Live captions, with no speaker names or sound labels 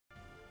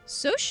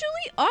Socially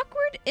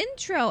awkward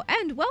intro,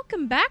 and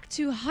welcome back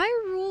to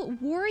Hyrule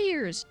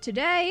Warriors.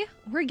 Today,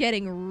 we're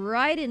getting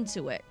right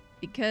into it,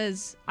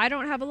 because I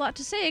don't have a lot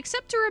to say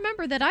except to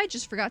remember that I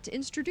just forgot to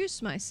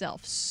introduce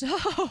myself. So,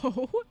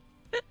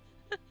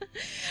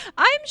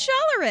 I'm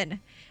Shalerrin,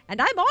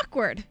 and I'm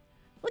awkward.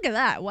 Look at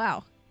that,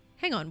 wow.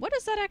 Hang on, what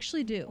does that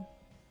actually do?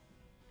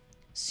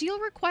 Seal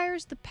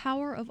requires the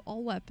power of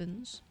all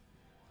weapons.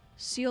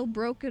 Seal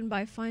broken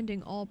by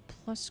finding all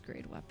plus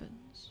grade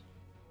weapons.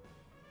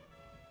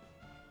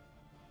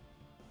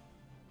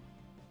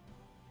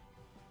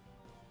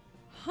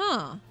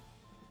 Huh.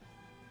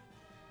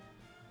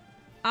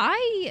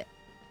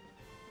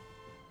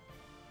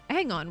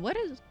 Hang on, what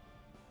is...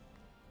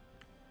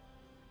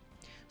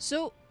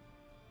 So,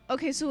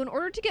 okay, so in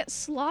order to get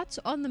slots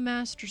on the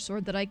Master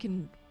Sword that I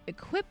can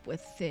equip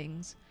with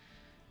things,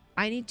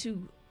 I need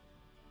to...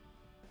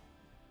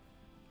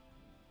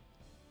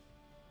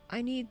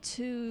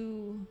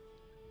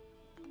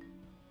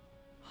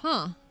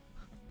 Huh.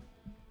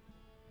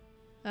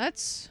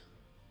 That's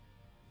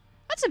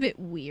a bit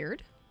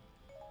weird.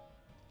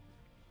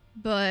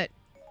 But,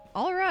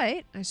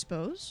 alright, I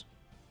suppose.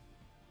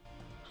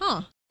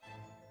 Huh.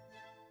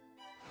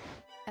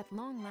 At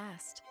long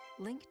last,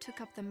 Link took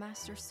up the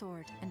Master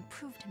Sword and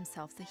proved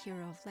himself the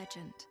hero of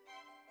legend.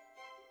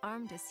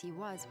 Armed as he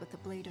was with the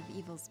Blade of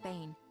Evil's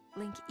Bane,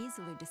 Link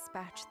easily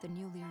dispatched the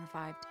newly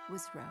revived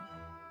Wizrow.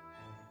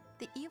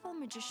 The evil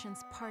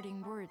magician's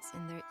parting words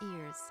in their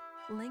ears,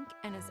 Link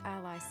and his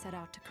allies set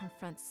out to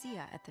confront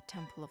Sia at the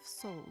Temple of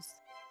Souls.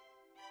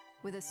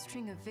 With a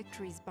string of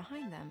victories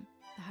behind them,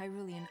 the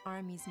Hyrulean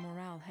army's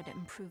morale had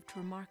improved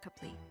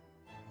remarkably.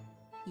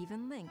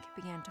 Even Link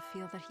began to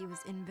feel that he was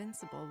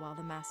invincible while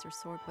the Master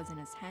Sword was in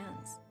his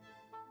hands.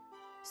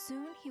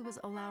 Soon he was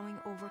allowing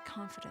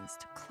overconfidence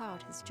to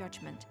cloud his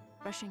judgment,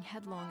 rushing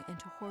headlong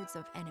into hordes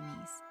of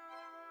enemies.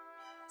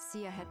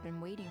 Sia had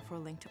been waiting for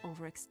Link to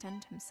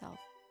overextend himself,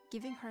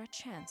 giving her a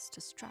chance to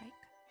strike.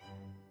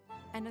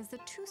 And as the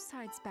two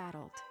sides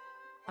battled,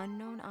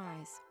 unknown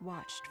eyes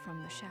watched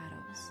from the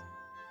shadows.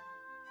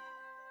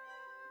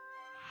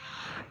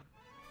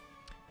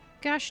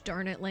 Gosh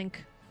darn it,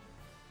 Link.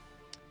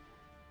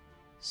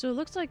 So it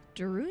looks like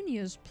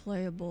Darunia's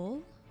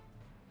playable.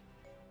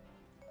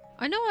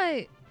 I know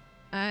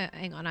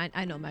hang on,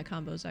 I know my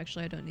combos,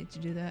 actually. I don't need to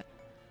do that.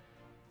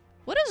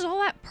 What does all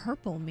that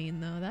purple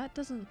mean, though? That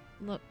doesn't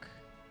look...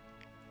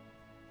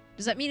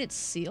 Does that mean it's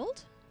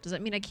sealed? Does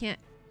that mean I can't...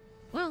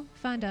 Well,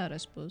 find out, I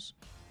suppose.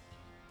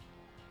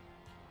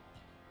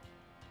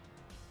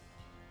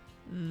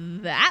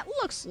 That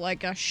looks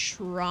like a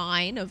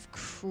shrine of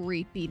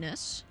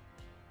creepiness.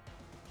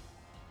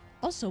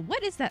 Also,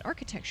 what is that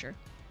architecture?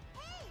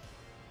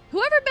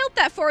 Whoever built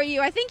that for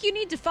you, I think you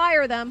need to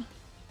fire them.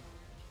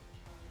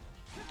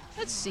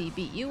 Let's see.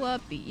 Beat you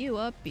up, beat you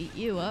up, beat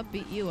you up,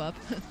 beat you up.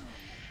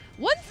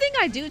 One thing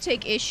I do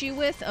take issue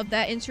with of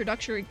that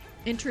introductory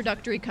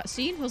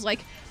cutscene was like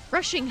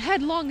rushing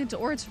headlong into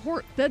words.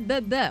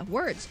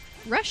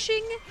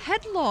 Rushing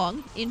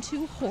headlong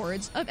into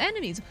hordes of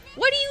enemies.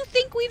 What do you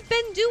think we've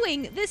been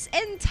doing this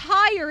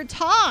entire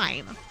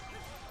time?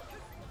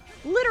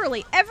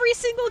 Literally, every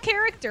single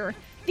character,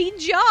 the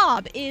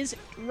job is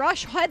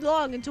rush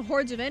headlong into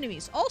hordes of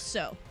enemies.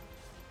 Also,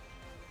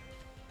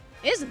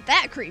 isn't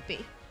that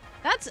creepy?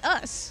 That's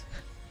us.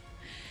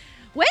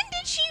 When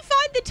did she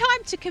find the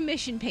time to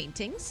commission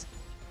paintings?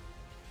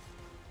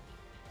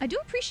 I do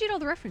appreciate all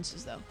the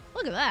references, though.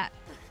 Look at that.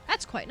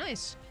 That's quite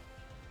nice.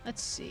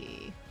 Let's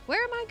see.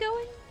 Where am I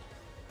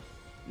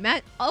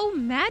going? Oh,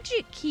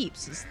 Magic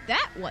Keeps. Is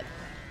that what?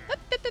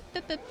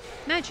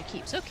 Magic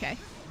Keeps, okay.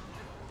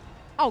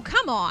 Oh,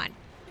 come on.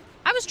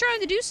 I was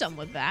trying to do something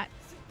with that.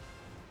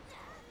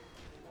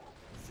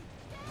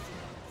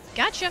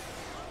 Gotcha.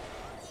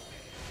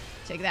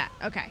 Take that.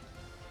 Okay.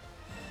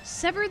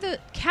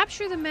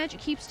 Capture the Magic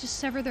Keeps to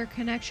sever their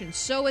connection.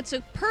 So it's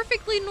a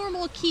perfectly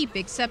normal keep,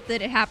 except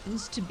that it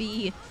happens to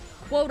be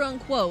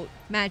quote-unquote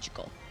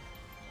magical.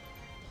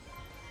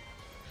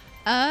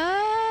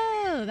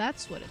 Oh,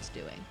 that's what it's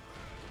doing.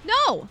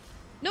 No!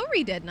 No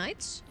Re-Dead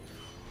Knights.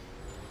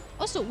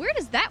 Also, where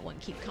does that one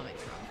keep coming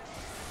from?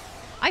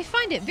 I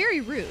find it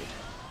very rude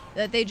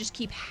that they just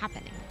keep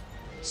happening.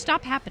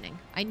 Stop happening.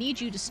 I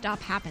need you to stop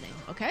happening,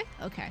 okay?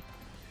 Okay.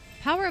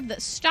 Power of the...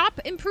 Stop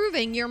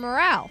improving your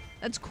morale.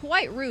 That's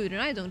quite rude,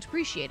 and I don't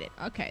appreciate it.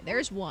 Okay,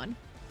 there's one.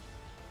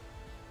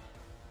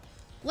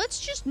 Let's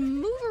just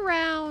move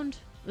around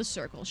the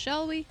circle,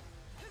 shall we?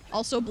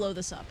 Also blow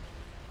this up.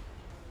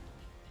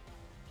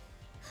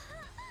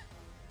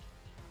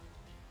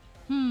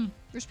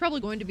 There's probably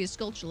going to be a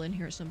Skulltula in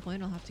here at some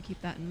point. I'll have to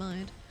keep that in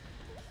mind.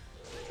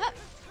 Ah.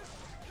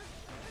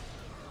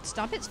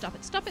 Stop it, stop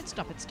it, stop it,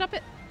 stop it, stop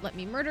it. Let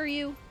me murder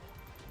you.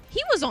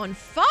 He was on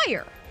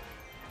fire!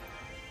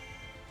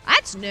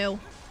 That's new.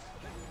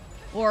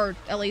 Or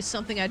at least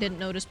something I didn't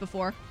notice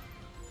before.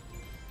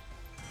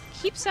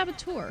 Keep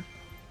Saboteur.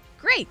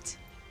 Great!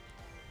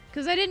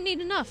 Because I didn't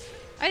need enough.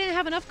 I didn't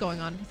have enough going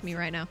on with me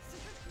right now.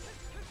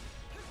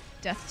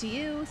 Death to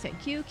you.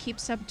 Thank you. Keep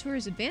Saboteur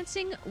is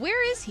advancing.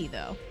 Where is he,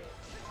 though?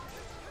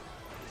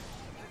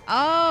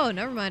 Oh,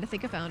 never mind. I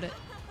think I found it.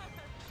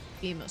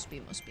 Beamos,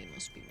 Beamos,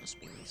 Beamos, Beamos,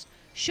 Beamos.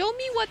 Show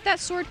me what that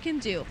sword can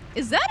do.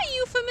 Is that a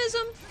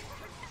euphemism?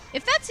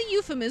 If that's a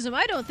euphemism,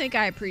 I don't think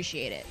I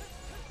appreciate it.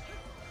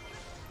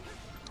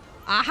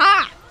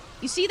 Aha!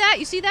 You see that?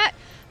 You see that?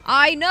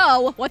 I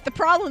know what the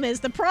problem is.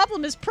 The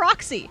problem is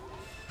Proxy.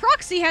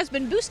 Proxy has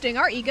been boosting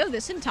our ego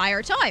this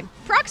entire time.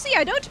 Proxy,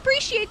 I don't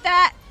appreciate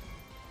that.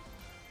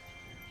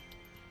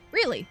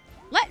 Really,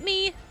 let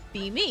me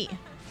be me.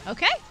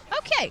 Okay?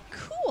 Okay,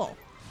 cool.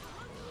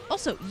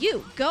 Also,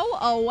 you, go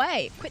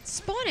away. Quit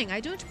spawning. I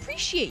don't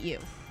appreciate you.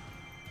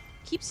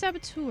 Keep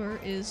Saboteur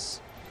is...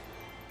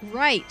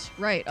 Right,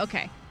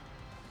 okay.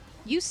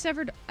 You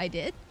severed... I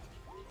did?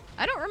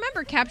 I don't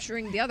remember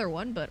capturing the other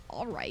one, but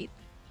alright.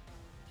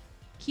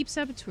 Keep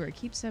Saboteur,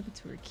 keep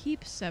Saboteur,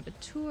 keep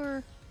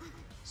Saboteur.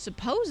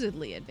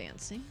 Supposedly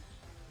advancing.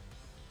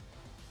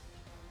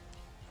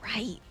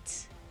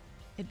 Right.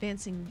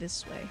 Advancing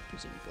this way,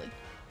 presumably.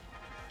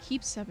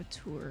 Keep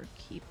Saboteur,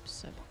 keep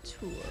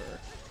Saboteur.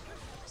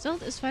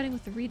 Zelda is fighting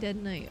with the Re-Dead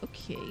Knight.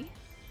 Okay.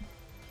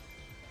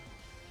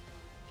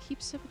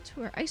 Keep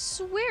Saboteur. I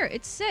swear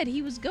it said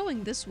he was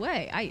going this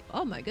way.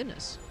 Oh my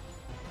goodness.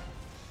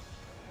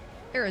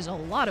 There is a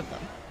lot of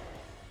them.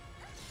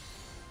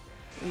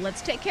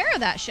 Let's take care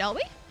of that, shall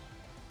we?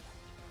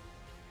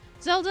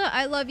 Zelda,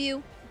 I love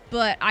you,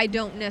 but I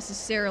don't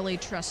necessarily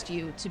trust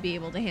you to be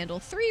able to handle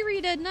 3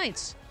 Re-Dead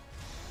Knights.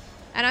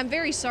 And I'm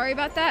very sorry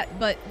about that,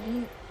 but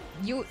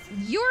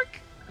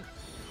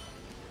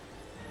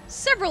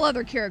several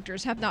other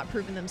characters have not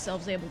proven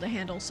themselves able to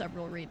handle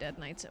several Re-Dead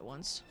Knights at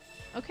once.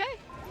 Okay?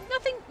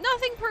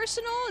 Nothing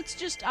personal. It's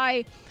just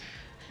I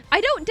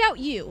don't doubt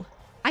you.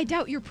 I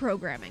doubt your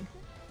programming.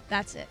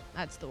 That's it.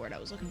 That's the word I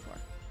was looking for.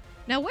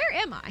 Now, where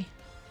am I?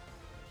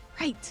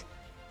 Right.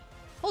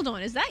 Hold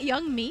on. Is that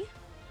young me?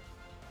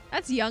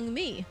 That's young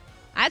me.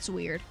 That's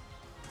weird.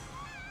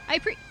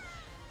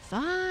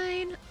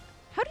 Fine.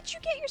 How did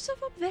you get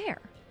yourself up there?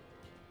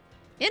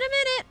 In a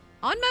minute.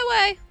 On my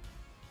way.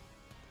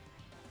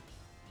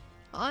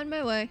 On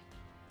my way.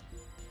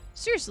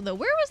 Seriously, though,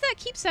 where was that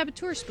Keep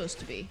Saboteur supposed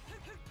to be?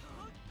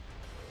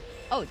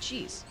 Oh,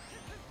 jeez.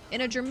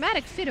 In a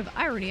dramatic fit of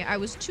irony, I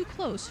was too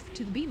close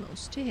to the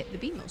Beamos to hit the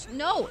Beamos.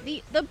 No,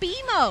 the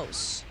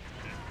Beamos!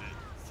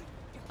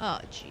 Oh,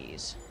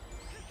 jeez.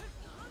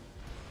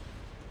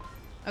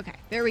 Okay,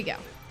 there we go.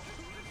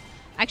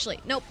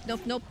 Actually, nope,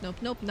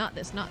 not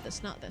this. Not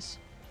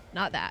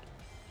that.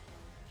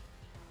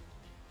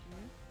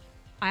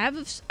 I have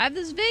this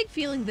vague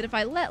feeling that if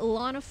I let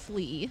Lana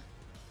flee,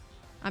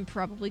 I'm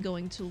probably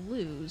going to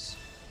lose.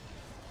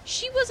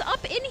 She was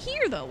up in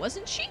here, though,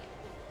 wasn't she?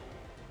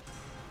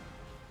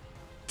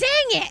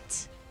 Dang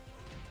it!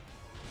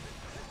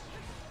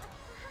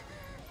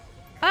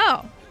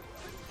 Oh.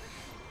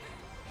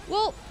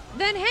 Well,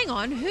 then hang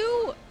on.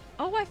 Who...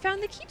 Oh, I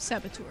found the Keep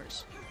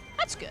Saboteurs.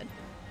 That's good.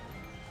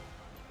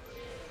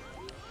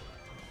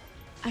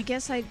 I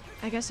guess I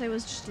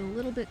was just a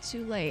little bit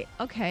too late.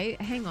 Okay,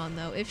 hang on,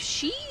 though. If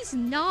she's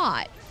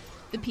not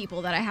the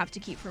people that I have to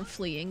keep from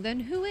fleeing, then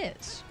who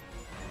is?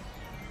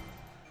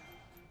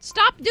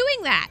 Stop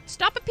doing that!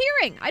 Stop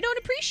appearing! I don't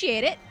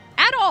appreciate it.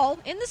 At all,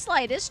 in the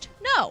slightest.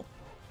 No.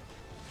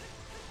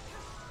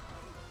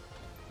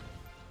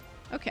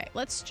 Okay,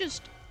 let's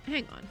just...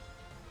 Hang on.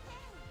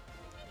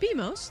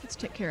 Beamos, let's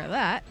take care of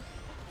that.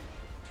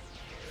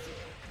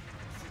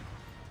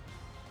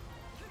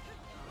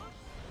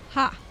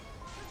 Ha!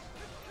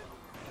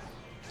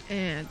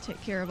 And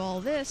take care of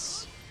all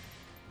this.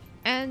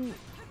 And...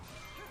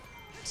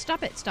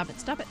 Stop it.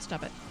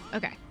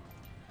 Okay.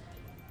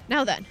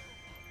 Now then.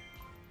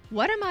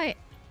 What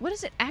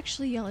is it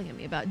actually yelling at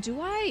me about?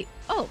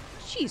 Oh,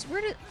 jeez,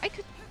 where did... I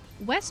could...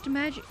 West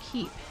Magic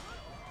Keep.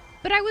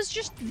 But I was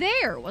just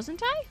there,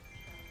 wasn't I?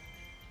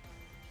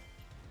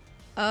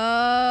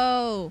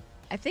 Oh.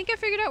 I think I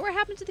figured out what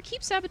happened to the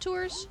Keep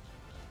Saboteurs.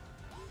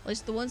 At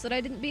least the ones that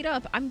I didn't beat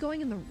up. I'm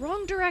going in the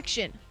wrong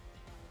direction.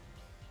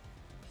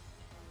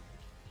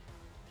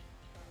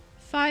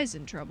 Phi's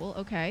in trouble,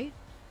 okay.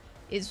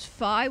 Is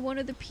Phi one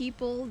of the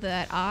people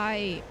that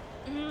I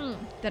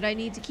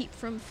need to keep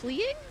from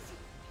fleeing?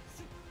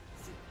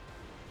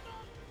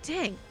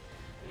 Dang.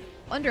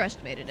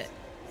 Underestimated it.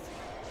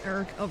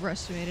 Or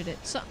overestimated it.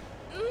 So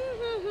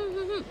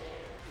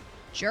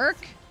jerk.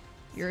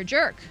 You're a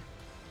jerk.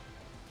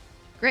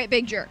 Great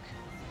big jerk.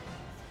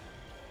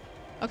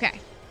 Okay.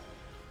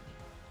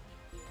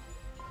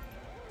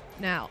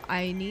 Now,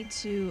 I need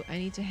to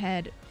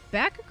head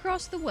back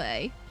across the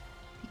way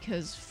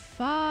because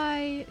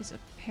Phi is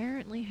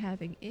apparently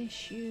having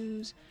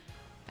issues,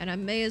 and I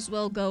may as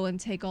well go and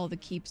take all the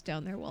keeps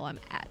down there while I'm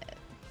at it.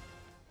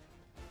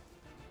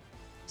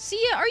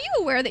 Sia, are you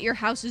aware that your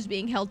house is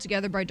being held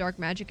together by dark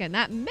magic and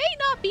that may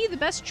not be the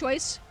best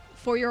choice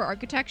for your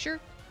architecture?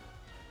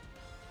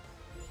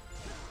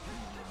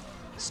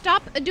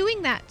 Stop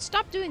doing that.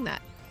 Stop doing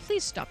that.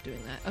 Please stop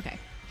doing that. Okay.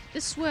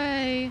 This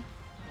way.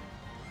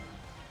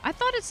 I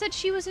thought it said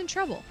she was in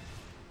trouble.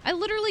 I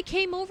literally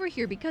came over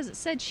here because it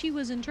said she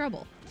was in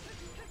trouble.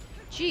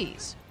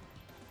 Jeez.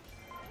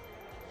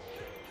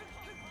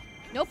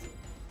 Nope.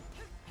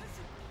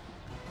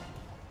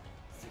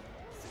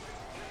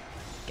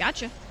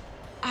 Gotcha.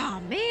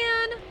 Oh,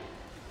 man.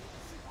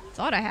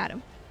 Thought I had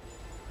him.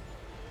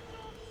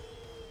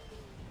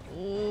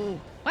 Oh.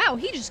 Wow,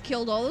 he just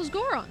killed all those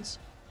Gorons.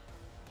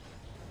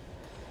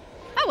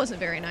 That wasn't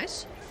very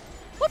nice.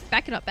 Whoop,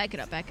 back it up, back it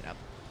up, back it up.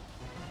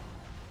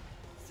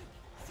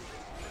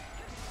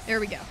 There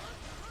we go.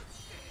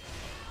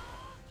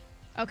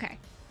 Okay.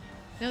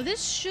 Now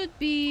this should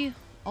be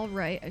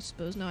alright, I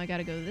suppose. Now I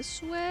gotta go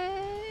this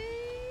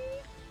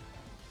way.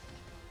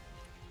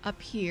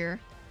 Up here.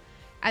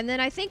 And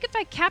then I think if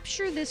I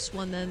capture this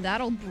one, then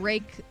that'll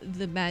break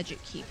the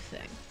magic keep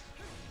thing.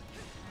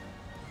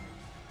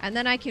 And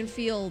then I can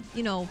feel,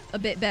 you know, a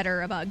bit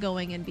better about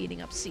going and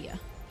beating up Sia.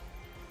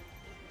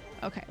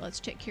 Okay, let's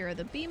take care of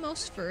the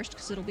Beamos first,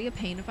 because it'll be a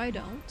pain if I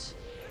don't.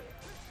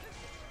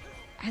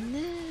 And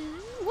then...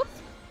 whoop!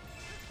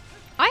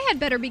 I had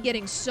better be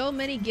getting so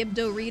many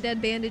Gibdo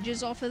Redead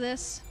bandages off of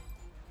this.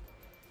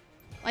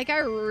 Like, I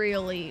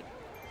really...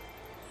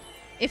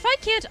 if I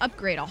can't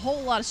upgrade a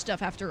whole lot of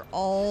stuff after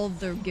all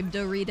the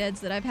Gibdo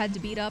Redeads that I've had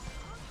to beat up,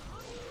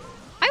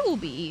 I will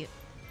be...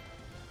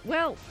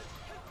 well,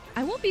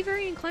 I won't be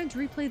very inclined to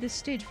replay this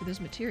stage for those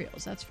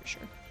materials, that's for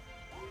sure.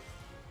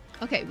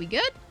 Okay, we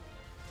good?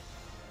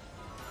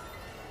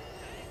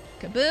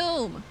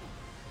 Kaboom!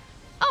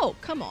 Oh,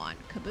 come on.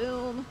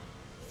 Kaboom.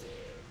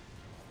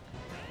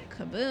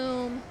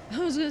 Kaboom. I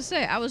was gonna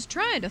say, I was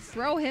trying to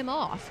throw him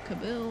off.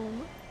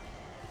 Kaboom.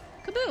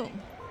 Kaboom.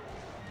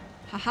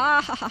 Ha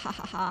ha ha ha ha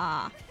ha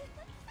ha.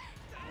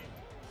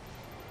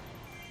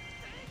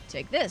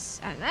 Take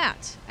this, and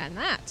that, and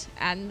that,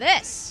 and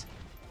this.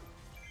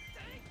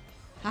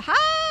 Ha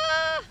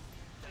ha!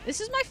 This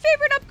is my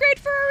favorite upgrade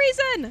for a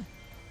reason!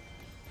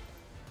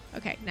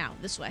 Okay, now,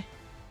 this way.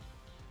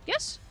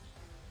 Yes?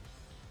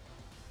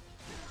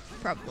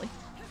 Probably.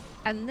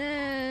 And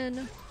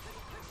then...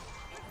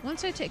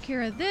 once I take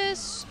care of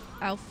this,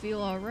 I'll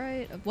feel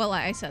alright. Well,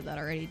 I said that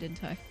already,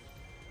 didn't I?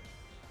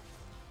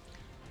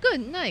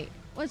 Good night.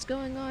 What's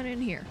going on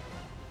in here?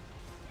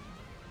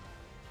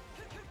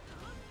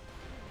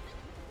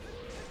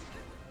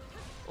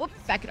 Whoop,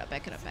 back it up,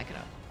 back it up, back it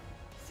up.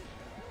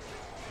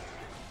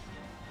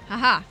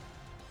 Haha.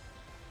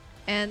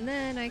 And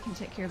then I can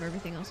take care of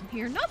everything else in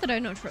here. Not that I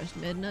don't trust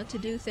Midna to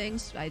do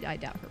things. I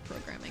doubt her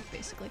programming,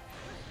 basically.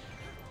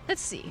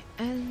 Let's see.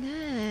 And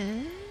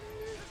then...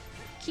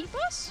 keep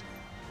us?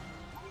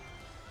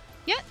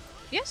 Yeah.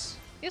 Yes?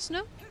 Yes,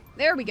 no?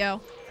 There we go.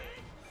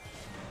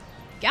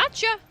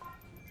 Gotcha!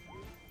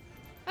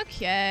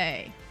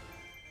 Okay.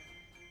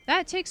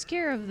 That takes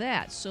care of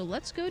that. So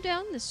let's go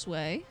down this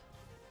way.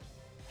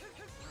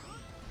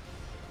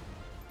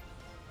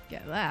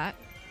 Get that.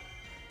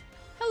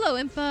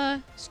 Hello,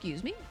 Impa.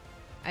 Excuse me.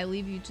 I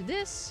leave you to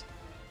this.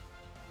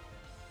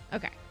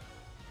 Okay.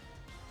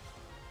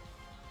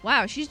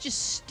 Wow, she's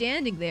just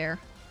standing there,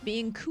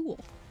 being cool.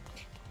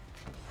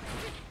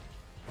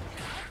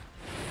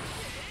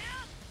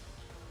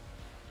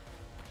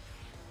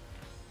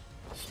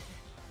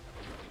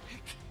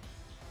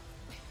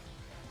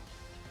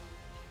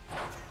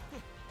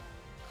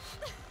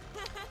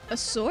 A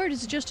sword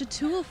is just a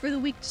tool for the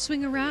weak to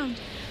swing around.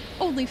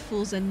 Only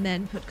fools and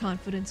men put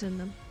confidence in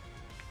them.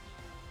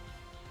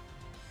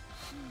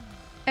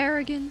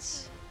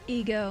 Arrogance,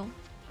 ego,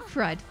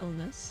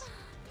 pridefulness.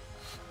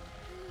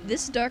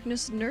 This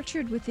darkness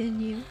nurtured within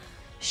you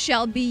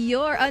shall be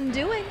your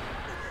undoing.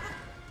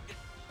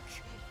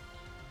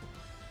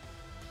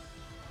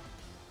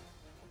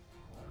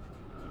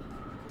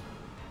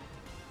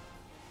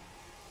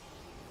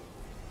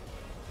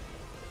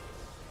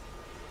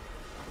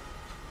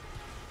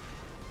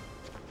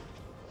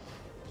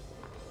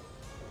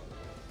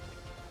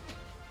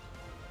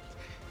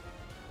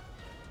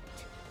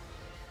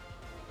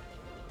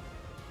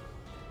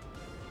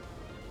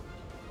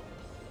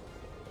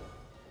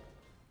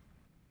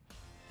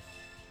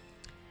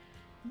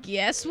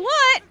 Guess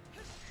what?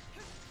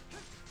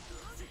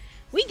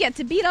 We get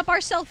to beat up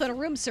ourselves in a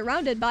room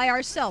surrounded by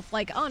ourselves.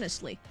 Like,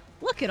 honestly.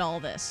 Look at all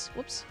this.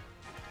 Whoops.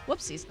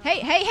 Whoopsies. Hey,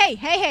 hey, hey,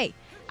 hey, hey.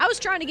 I was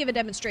trying to give a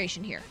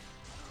demonstration here.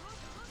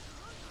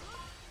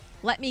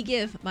 Let me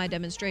give my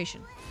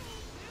demonstration.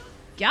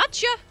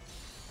 Gotcha!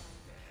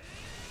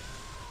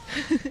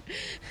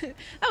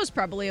 That was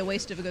probably a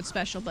waste of a good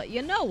special, but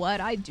you know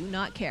what? I do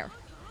not care.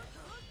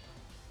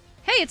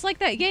 Hey, it's like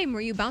that game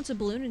where you bounce a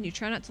balloon and you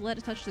try not to let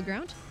it touch the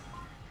ground.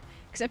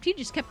 Except he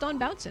just kept on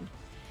bouncing.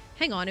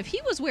 Hang on, if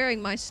he was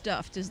wearing my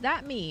stuff, does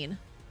that mean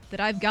that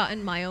I've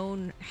gotten my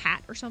own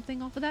hat or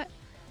something off of that?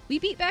 We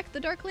beat back the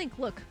Dark Link.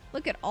 Look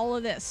at all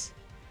of this.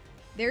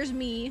 There's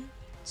me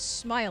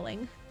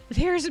smiling.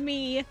 There's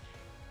me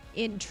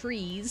in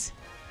trees.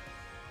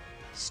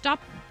 Stop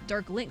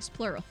Dark Links,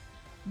 plural.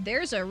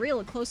 There's a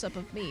real close-up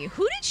of me.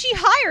 Who did she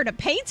hire to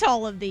paint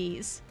all of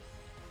these?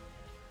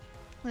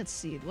 Let's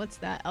see, what's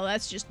that? Oh,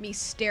 that's just me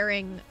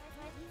staring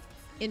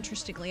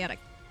interestingly at a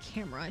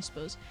camera, I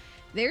suppose.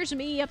 There's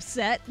me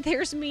upset.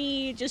 There's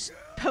me just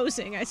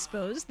posing, I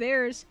suppose.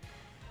 Isn't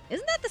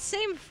that the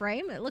same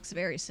frame? It looks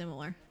very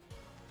similar.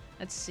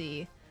 Let's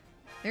see.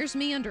 There's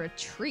me under a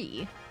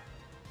tree.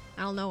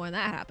 I don't know when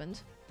that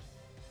happened.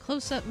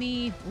 Close up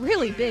me.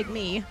 Really big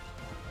me.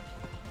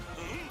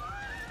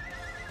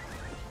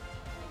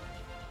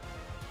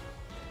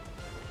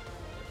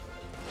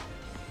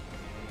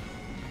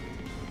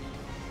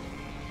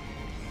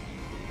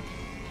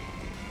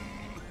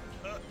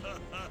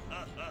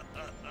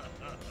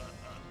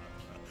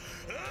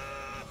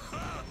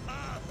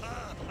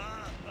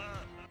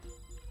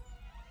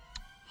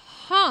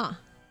 Huh.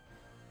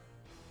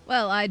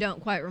 Well, I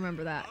don't quite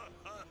remember that.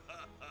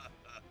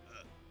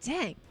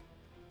 Dang.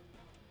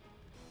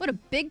 What a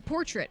big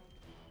portrait.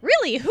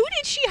 Really? Who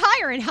did she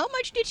hire and how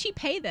much did she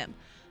pay them?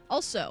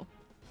 Also,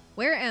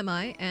 where am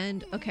I?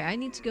 And, okay, I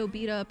need to go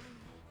beat up...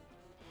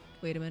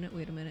 Wait a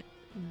minute.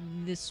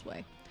 This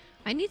way.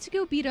 I need to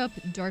go beat up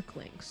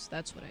Darklings.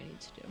 That's what I need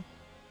to do.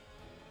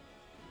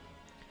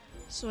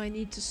 So I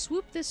need to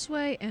swoop this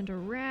way and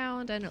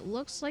around, and it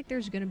looks like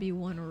there's gonna be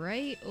one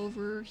right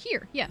over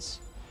here.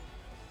 Yes.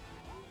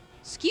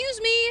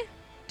 Excuse me,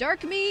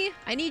 Dark me.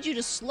 I need you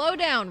to slow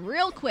down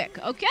real quick,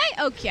 okay?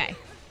 Okay.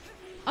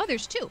 Oh,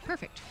 there's two.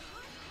 Perfect.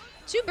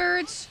 2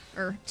 birds,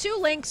 or 2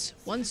 links,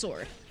 1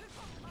 sword.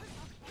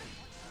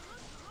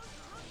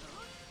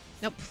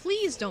 Now,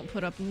 please don't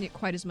put up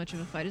quite as much of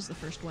a fight as the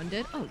first one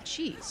did. Oh,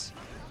 jeez.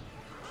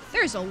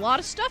 There's a lot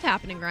of stuff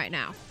happening right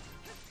now.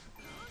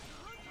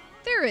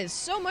 There is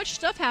so much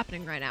stuff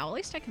happening right now. At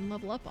least I can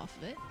level up off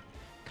of it.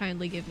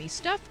 Kindly give me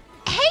stuff.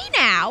 Hey,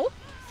 now!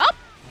 Oh,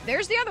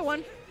 there's the other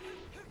one.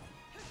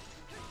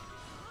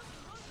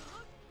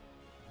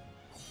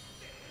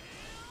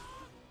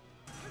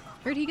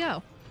 Where'd he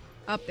go?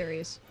 Up there he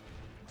is.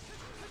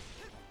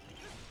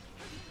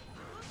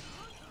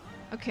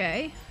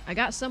 Okay, I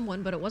got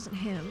someone, but it wasn't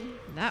him.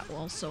 That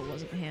also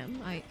wasn't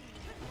him. I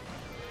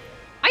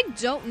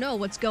don't know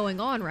what's going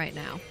on right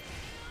now.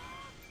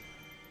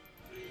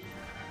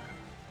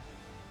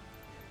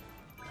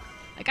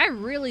 Like, I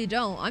really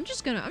don't. I'm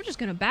just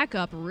gonna back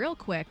up real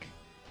quick.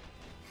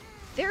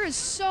 There is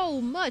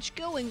so much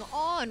going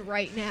on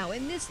right now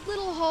in this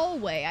little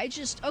hallway.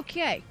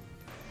 Okay.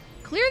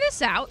 Clear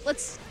this out.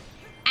 Let's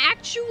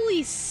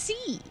actually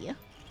see.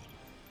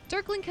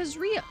 Darkling has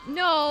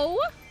No,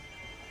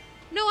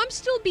 I'm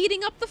still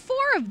beating up the 4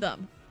 of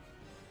them.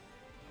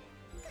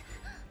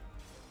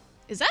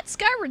 Is that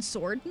Skyward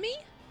Sword me?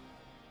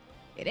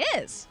 It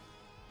is.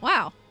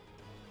 Wow.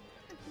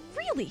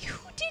 Really?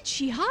 Who did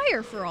she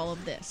hire for all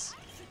of this?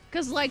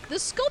 Because, like, the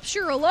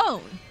sculpture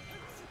alone,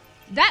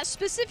 that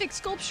specific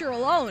sculpture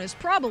alone is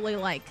probably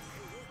like,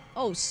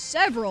 oh,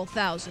 several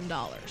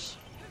 $1,000s.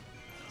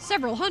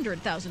 Several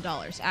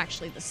 $100,000,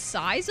 actually. The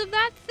size of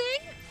that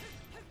thing?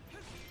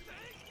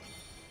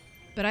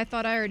 But I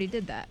thought I already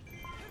did that.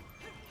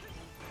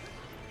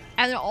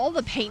 And all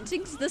the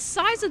paintings, the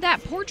size of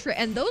that portrait,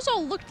 and those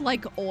all looked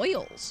like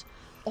oils.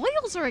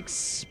 Oils are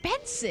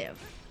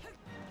expensive.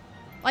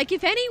 Like,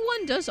 if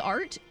anyone does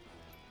art,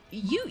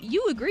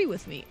 you agree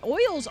with me.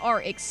 Oils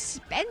are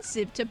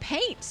expensive to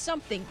paint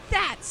something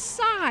that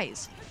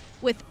size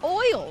with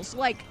oils.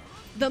 Like,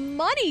 the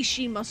money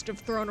she must have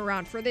thrown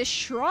around for this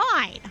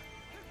shrine.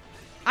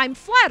 I'm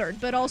flattered,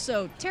 but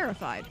also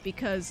terrified,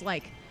 because,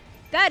 like,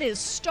 that is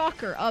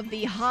stalker of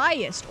the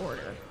highest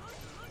order.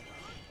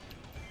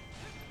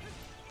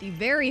 The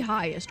very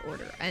highest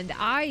order. And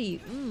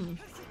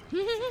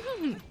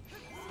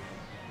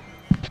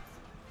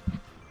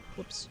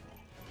Whoops.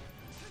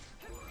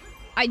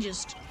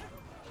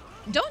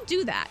 Don't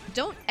do that.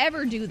 Don't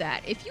ever do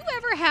that. If you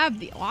ever have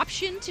the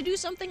option to do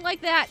something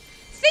like that,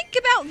 think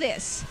about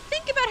this.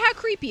 Think about how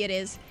creepy it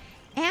is,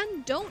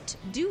 and don't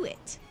do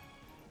it.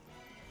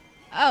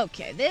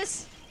 Okay,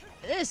 this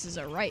is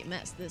a right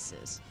mess, this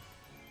is.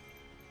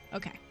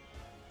 Okay.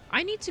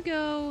 I need to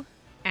go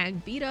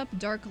and beat up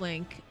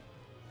Darklink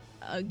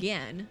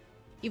again,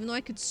 even though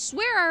I could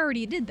swear I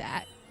already did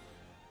that.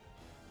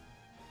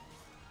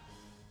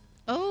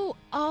 Oh,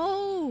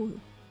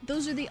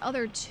 those are the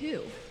other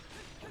 2.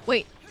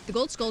 Wait, the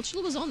gold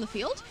Skulltula was on the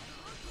field?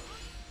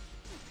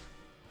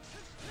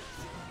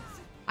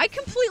 I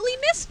completely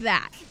missed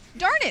that.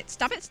 Darn it.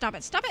 Stop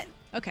it.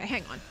 Okay,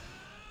 hang on.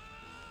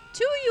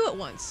 2 of you at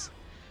once.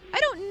 I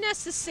don't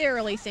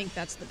necessarily think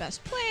that's the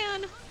best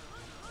plan,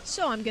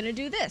 so I'm gonna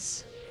do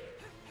this.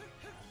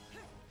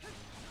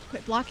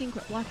 Quit blocking.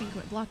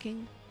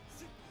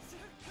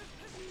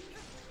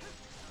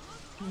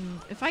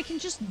 If I can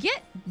just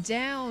get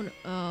down...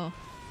 Oh.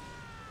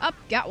 Up,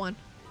 got one.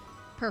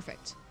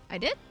 Perfect. I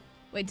did?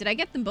 Wait, did I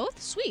get them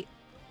both? Sweet.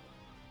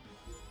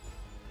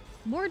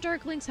 More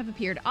Darklings have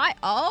appeared.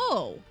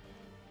 Oh!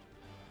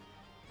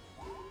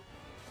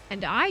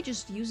 And I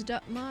just used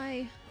up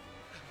my...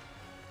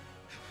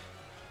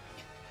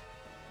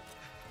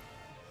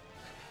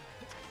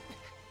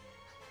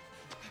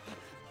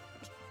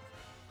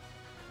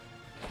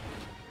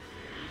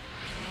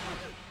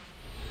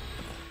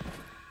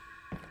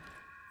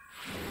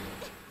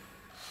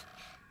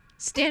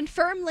 Stand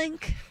firm,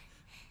 Link.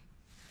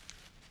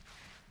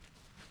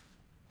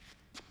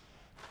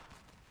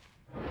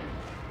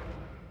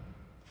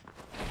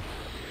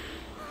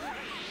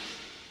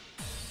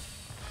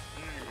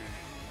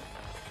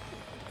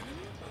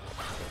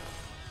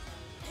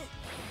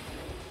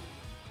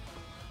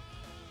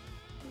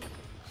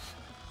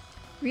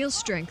 Real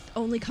strength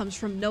only comes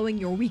from knowing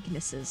your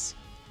weaknesses.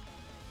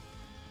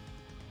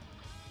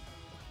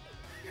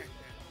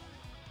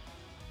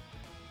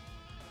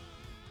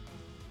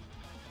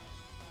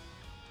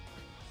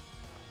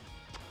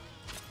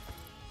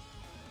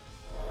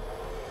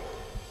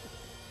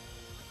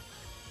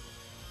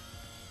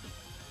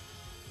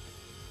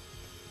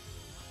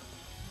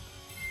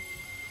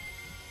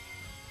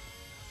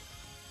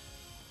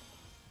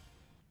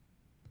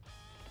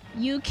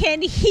 You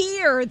can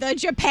hear the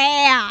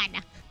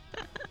Japan!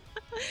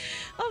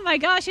 Oh my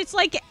gosh, it's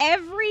like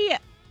every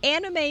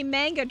anime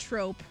manga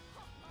trope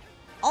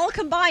all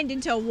combined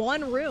into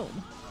one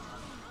room.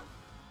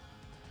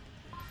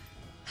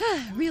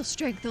 Real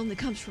strength only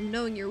comes from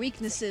knowing your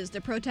weaknesses,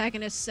 the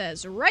protagonist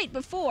says right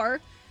before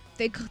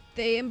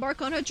they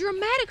embark on a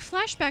dramatic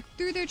flashback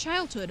through their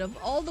childhood of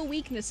all the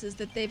weaknesses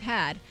that they've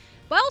had,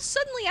 while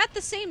suddenly at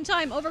the same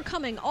time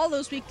overcoming all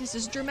those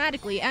weaknesses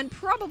dramatically and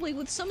probably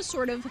with some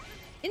sort of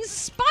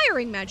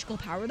inspiring magical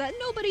power that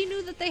nobody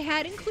knew that they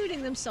had,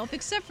 including themselves,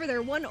 except for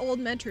their one old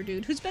mentor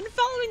dude who's been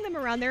following them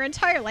around their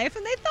entire life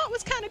and they thought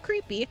was kind of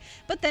creepy,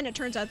 but then it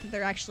turns out that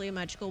they're actually a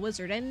magical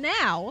wizard, and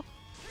now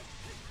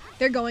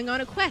they're going on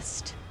a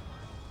quest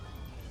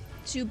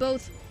to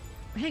both...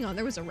 Hang on,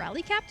 there was a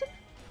rally captain?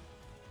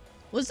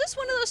 Was this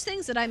one of those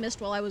things that I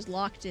missed while I was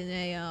locked in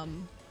a,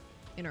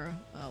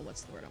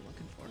 what's the word I'm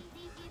looking for?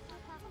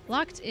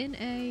 Locked in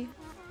a...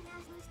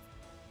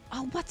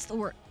 Oh, what's the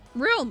word?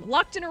 Room!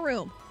 Locked in a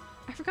room.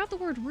 I forgot the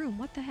word room.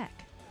 What the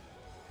heck?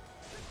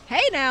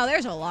 Hey now,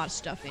 there's a lot of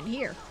stuff in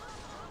here.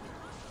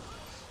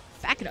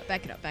 Back it up,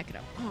 back it up, back it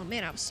up. Oh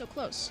man, I was so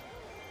close.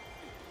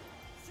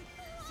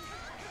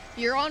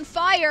 You're on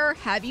fire!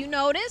 Have you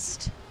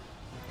noticed?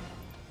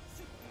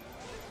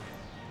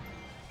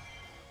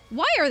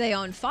 Why are they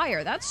on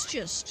fire? That's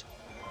just...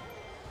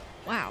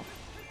 Wow.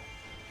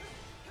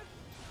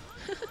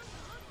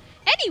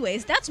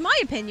 Anyways, that's my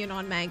opinion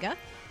on manga.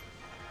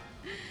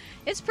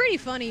 It's pretty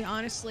funny,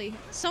 honestly.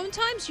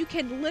 Sometimes you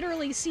can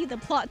literally see the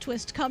plot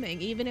twist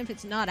coming, even if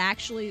it's not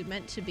actually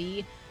meant to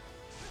be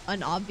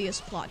an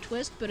obvious plot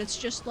twist, but it's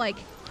just like,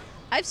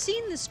 I've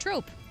seen this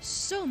trope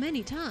so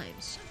many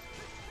times.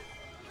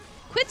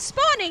 Quit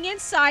spawning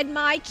inside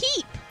my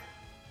keep!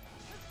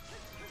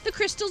 The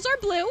crystals are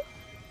blue.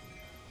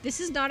 This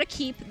is not a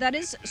keep that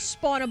is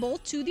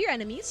spawnable to your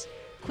enemies.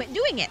 Quit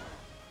doing it.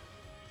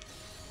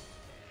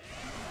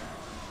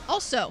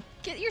 Also,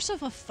 get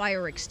yourself a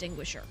fire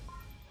extinguisher.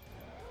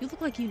 You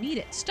look like you need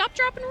it. Stop,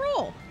 drop, and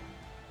roll.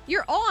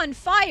 You're on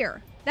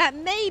fire. That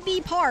may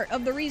be part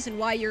of the reason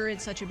why you're in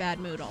such a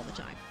bad mood all the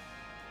time.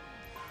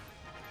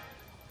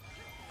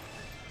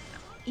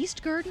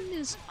 East Garden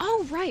is...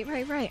 Oh, right.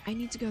 I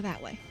need to go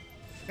that way.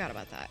 Forgot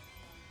about that.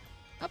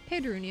 Oh, hey,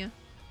 Darunia.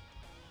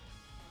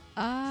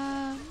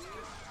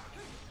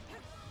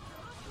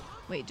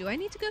 Wait, do I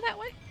need to go that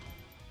way?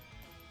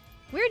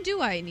 Where do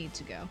I need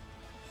to go?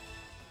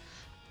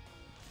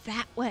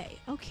 That way.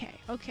 Okay.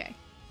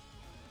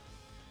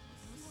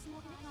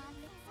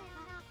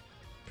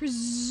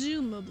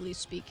 Presumably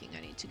speaking, I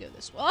need to go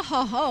this way.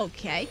 Oh,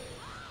 okay.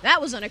 That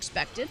was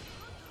unexpected.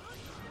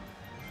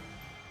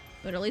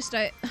 But at least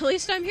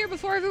I'm here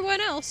before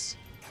everyone else.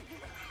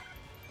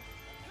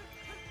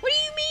 What do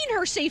you mean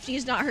her safety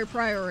is not her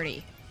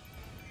priority?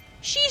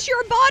 She's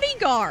your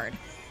bodyguard.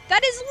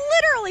 That is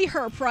literally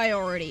her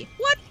priority.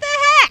 What the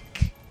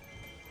heck?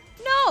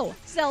 No,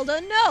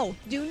 Zelda, no.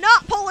 Do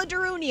not pull a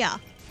Darunia.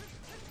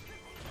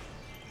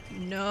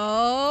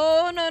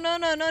 No. No.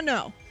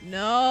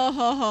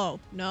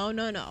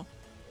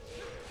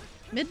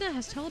 Midna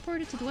has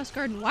teleported to the West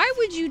Garden. Why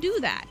would you do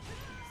that?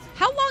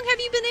 How long have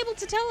you been able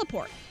to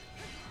teleport?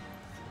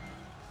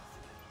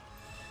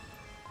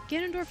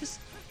 Ganondorf is...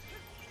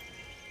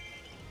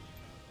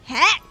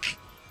 Heck!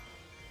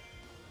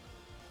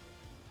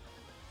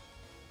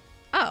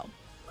 Oh.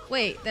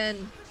 Wait,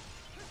 then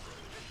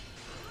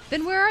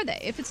where are they?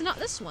 If it's not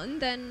this one,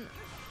 then...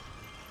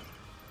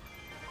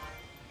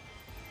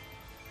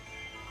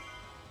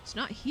 It's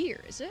not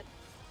here, is it?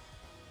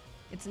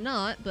 It's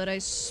not, but I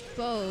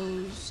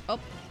suppose... Oh,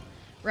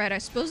 right, I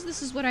suppose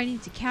this is what I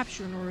need to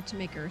capture in order to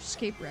make our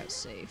escape route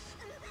safe.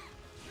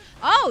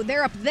 Oh,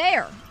 they're up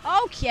there!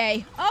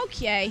 Okay,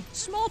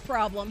 small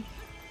problem.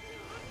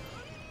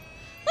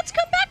 Let's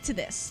come back to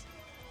this.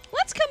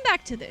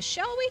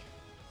 Shall we?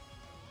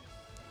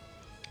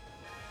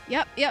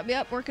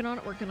 Yep, working on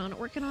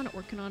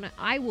it.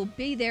 I will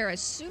be there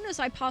as soon as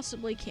I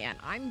possibly can.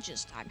 I'm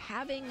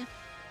having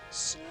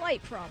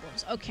slight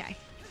problems. Okay.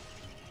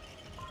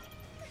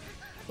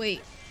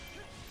 Wait,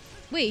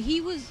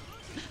 he was...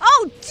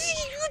 Oh,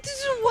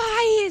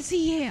 why is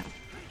he here?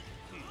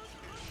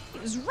 He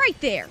was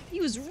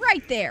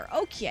right there.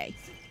 Okay.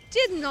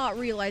 Did not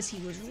realize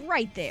he was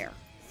right there.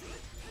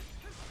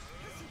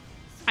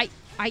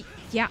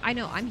 Yeah, I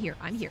know. I'm here.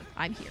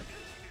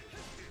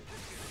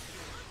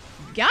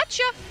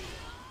 Gotcha.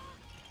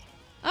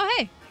 Oh,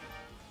 hey.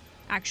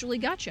 Actually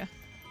gotcha.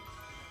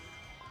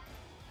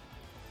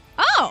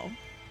 Oh.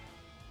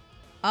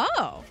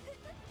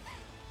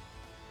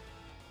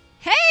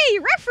 Hey,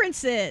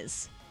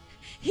 references.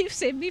 You've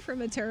saved me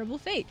from a terrible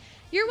fate.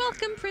 You're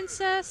welcome,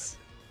 princess.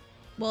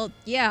 Well,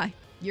 yeah,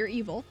 you're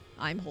evil.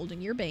 I'm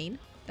holding your bane.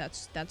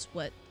 That's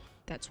what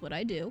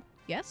I do.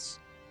 Yes?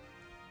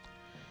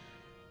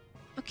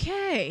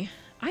 Okay.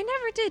 I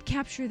never did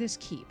capture this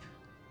keep.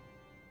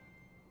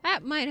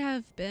 That might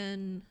have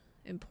been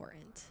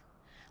important.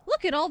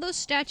 Look at all those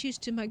statues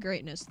to my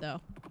greatness,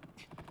 though.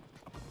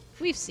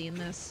 We've seen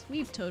this.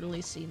 We've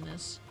totally seen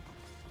this.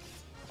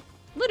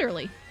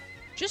 Literally.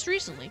 Just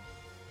recently.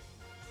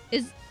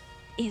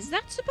 Is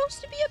that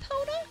supposed to be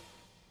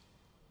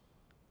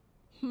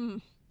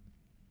Epona?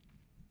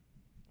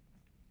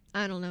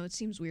 I don't know. It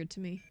seems weird to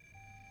me.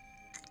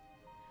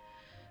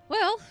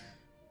 Well,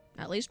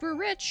 at least we're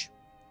rich.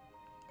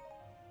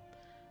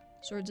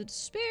 Swords of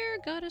Despair,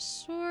 got a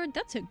sword.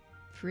 That's a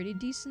pretty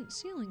decent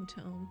ceiling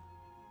tome.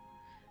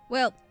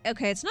 Well,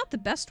 okay, it's not the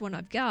best one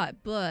I've got,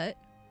 but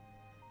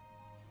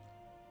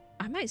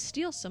I might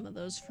steal some of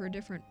those for a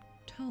different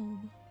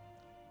tome.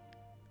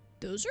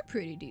 Those are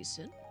pretty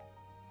decent.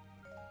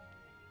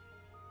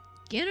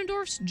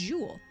 Ganondorf's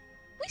jewel.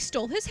 We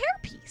stole his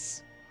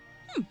hairpiece.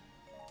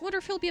 Wonder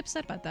if he'll be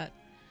upset about that.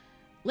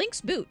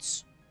 Link's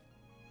boots.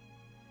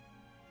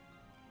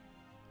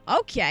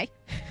 Okay.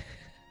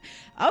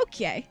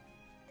 Okay.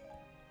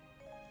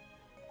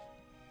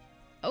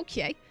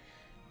 Okay.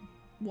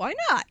 Why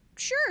not?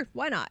 Sure,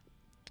 why not?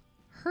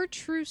 Her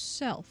true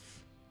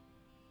self.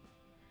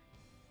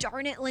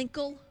 Darn it,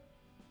 Linkle.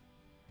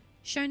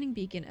 Shining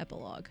Beacon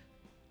epilogue.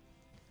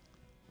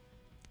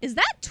 Is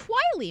that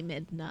Twily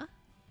Midna?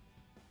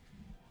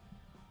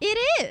 It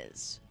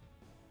is.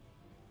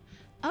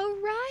 Oh,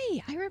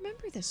 right. I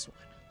remember this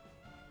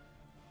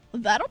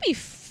one. That'll be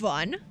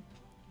fun.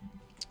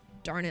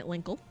 Darn it,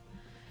 Linkle.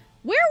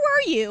 Where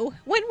were you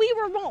when we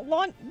were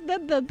Where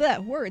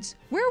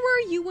were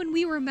you when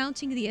we were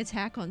mounting the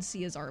attack on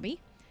Sia's army?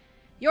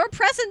 Your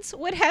presence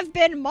would have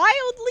been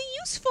mildly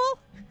useful.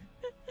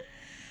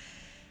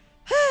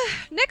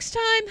 Next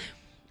time,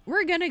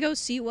 we're gonna go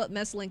see what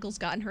mess Linkle's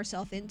gotten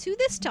herself into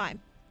this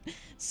time.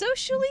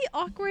 Socially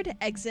awkward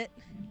exit,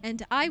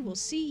 and I will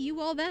see you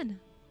all then.